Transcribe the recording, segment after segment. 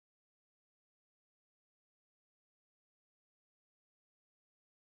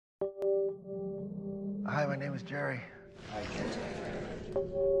Hi, my name is Jerry.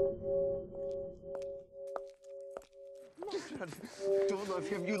 Don't love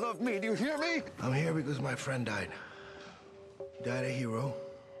him, you love me, do you hear me? I'm here because my friend died. He died a hero.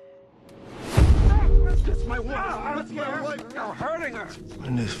 That's my wife! That's my wife! You're hurting her!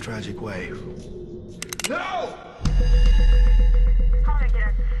 In this tragic way. No!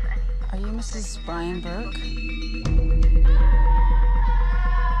 Are you Mrs. Brian Burke?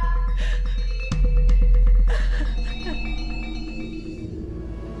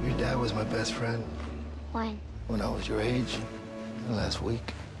 Your dad was my best friend. When? When I was your age. Last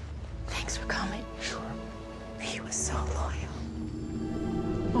week. Thanks for coming. Sure. He was so loyal.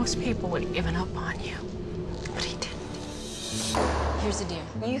 Most people would have given up on you, but he didn't. Here's the deal.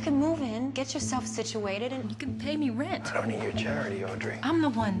 You can move in, get yourself situated, and you can pay me rent. I don't need your charity, Audrey. I'm the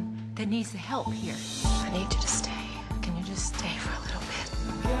one that needs the help here. I need you to stay. Can you just stay for a little bit?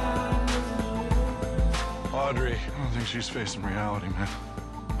 Audrey, I don't think she's facing reality, man.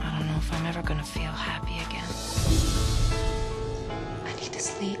 I don't know if I'm ever gonna feel happy again. I need to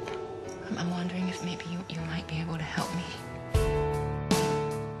sleep. I'm wondering if maybe you might be able to help me. I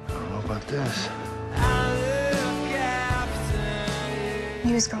don't know about this.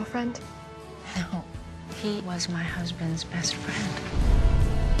 You his girlfriend? No, he was my husband's best friend.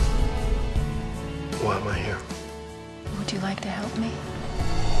 Why am I here? Would you like to help me?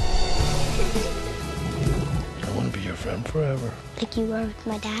 I want to be your friend forever. Like you were with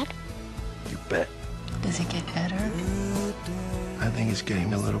my dad? You bet. Does it get better? I think it's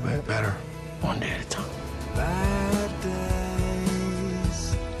getting a little bit better. One day at a time.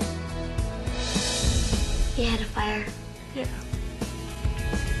 You had a fire. Yeah.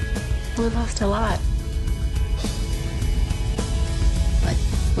 We lost a lot. But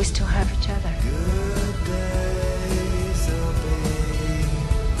we still have each other.